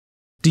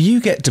Do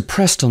you get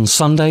depressed on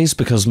Sundays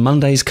because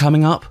Monday's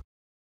coming up?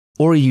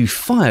 Or are you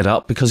fired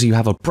up because you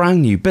have a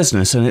brand new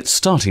business and it's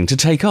starting to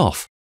take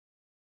off?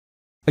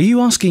 Are you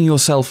asking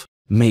yourself,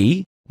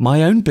 me?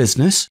 My own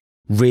business?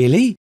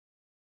 Really?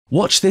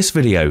 Watch this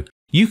video.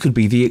 You could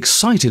be the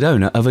excited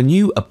owner of a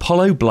new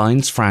Apollo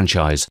Blinds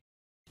franchise.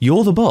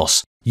 You're the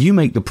boss, you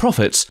make the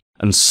profits,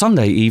 and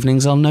Sunday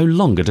evenings are no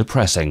longer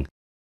depressing.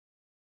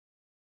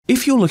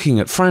 If you're looking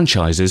at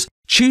franchises,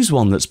 choose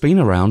one that's been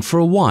around for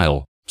a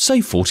while,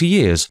 say 40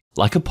 years,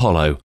 like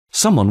Apollo,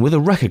 someone with a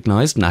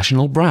recognized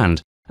national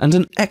brand and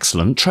an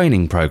excellent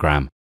training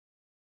program.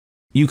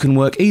 You can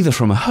work either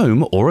from a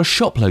home or a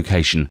shop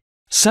location,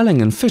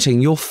 selling and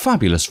fitting your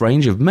fabulous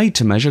range of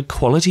made-to-measure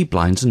quality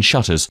blinds and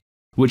shutters,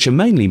 which are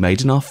mainly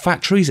made in our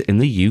factories in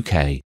the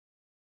UK.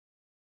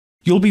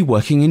 You'll be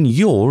working in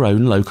your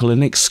own local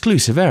and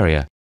exclusive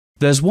area.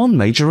 There's one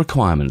major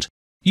requirement.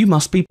 You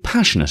must be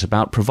passionate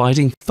about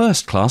providing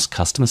first-class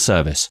customer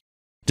service.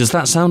 Does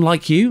that sound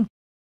like you?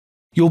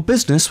 Your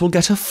business will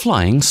get a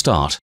flying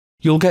start.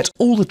 You'll get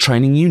all the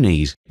training you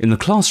need in the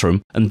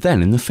classroom and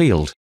then in the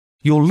field.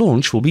 Your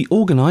launch will be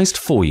organised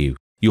for you,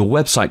 your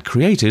website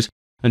created,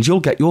 and you'll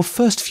get your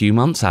first few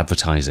months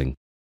advertising.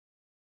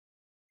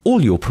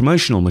 All your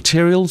promotional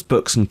materials,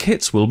 books and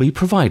kits will be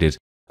provided,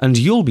 and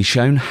you'll be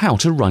shown how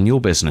to run your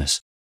business.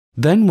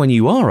 Then when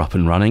you are up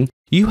and running,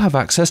 you have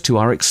access to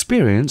our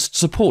experienced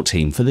support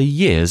team for the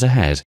years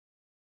ahead.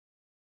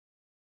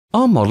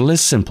 Our model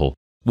is simple.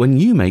 When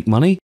you make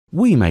money,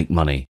 we make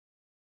money.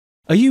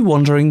 Are you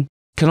wondering,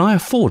 can I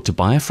afford to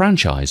buy a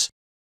franchise?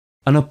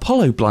 An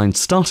Apollo Blind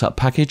startup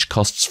package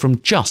costs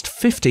from just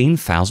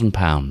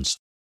 £15,000.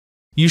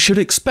 You should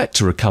expect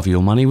to recover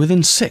your money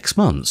within 6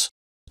 months.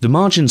 The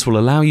margins will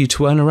allow you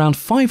to earn around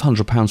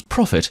 £500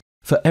 profit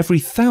for every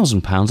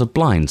 £1,000 of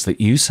blinds that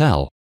you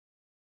sell.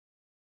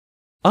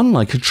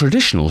 Unlike a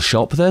traditional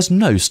shop, there's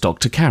no stock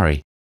to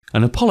carry.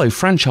 An Apollo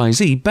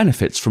franchisee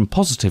benefits from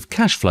positive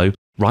cash flow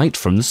right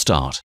from the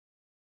start.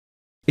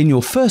 In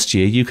your first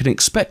year, you can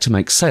expect to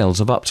make sales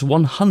of up to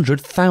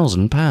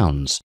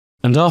 £100,000.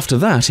 And after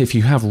that, if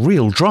you have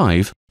real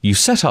drive, you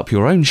set up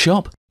your own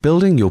shop,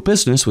 building your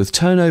business with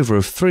turnover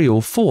of £300,000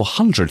 or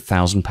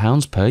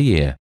 £400,000 per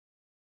year.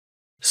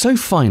 So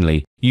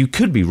finally, you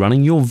could be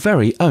running your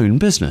very own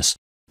business,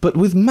 but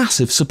with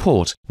massive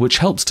support which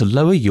helps to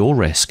lower your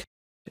risk.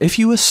 If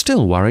you are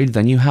still worried,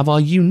 then you have our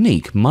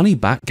unique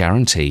money-back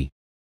guarantee.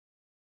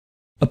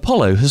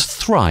 Apollo has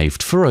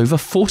thrived for over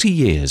 40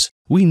 years.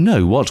 We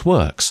know what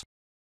works.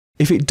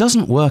 If it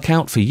doesn't work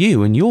out for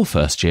you in your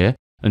first year,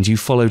 and you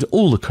followed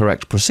all the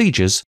correct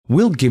procedures,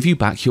 we'll give you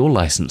back your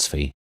license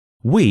fee.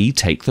 We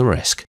take the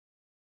risk.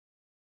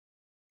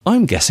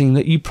 I'm guessing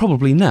that you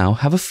probably now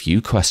have a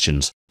few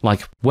questions,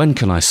 like when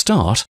can I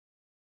start?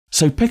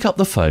 So pick up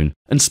the phone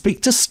and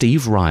speak to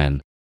Steve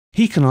Ryan.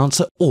 He can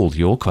answer all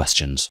your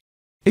questions.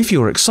 If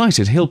you're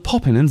excited, he'll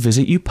pop in and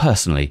visit you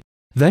personally.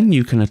 Then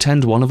you can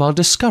attend one of our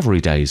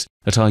Discovery Days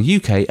at our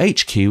UK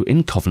HQ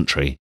in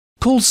Coventry.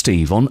 Call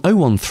Steve on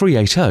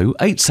 01380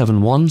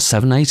 871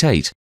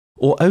 788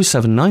 or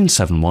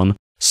 07971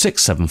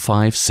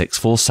 675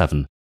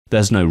 647.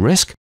 There's no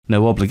risk,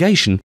 no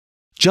obligation,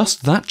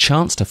 just that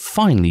chance to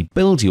finally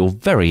build your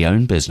very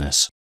own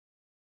business.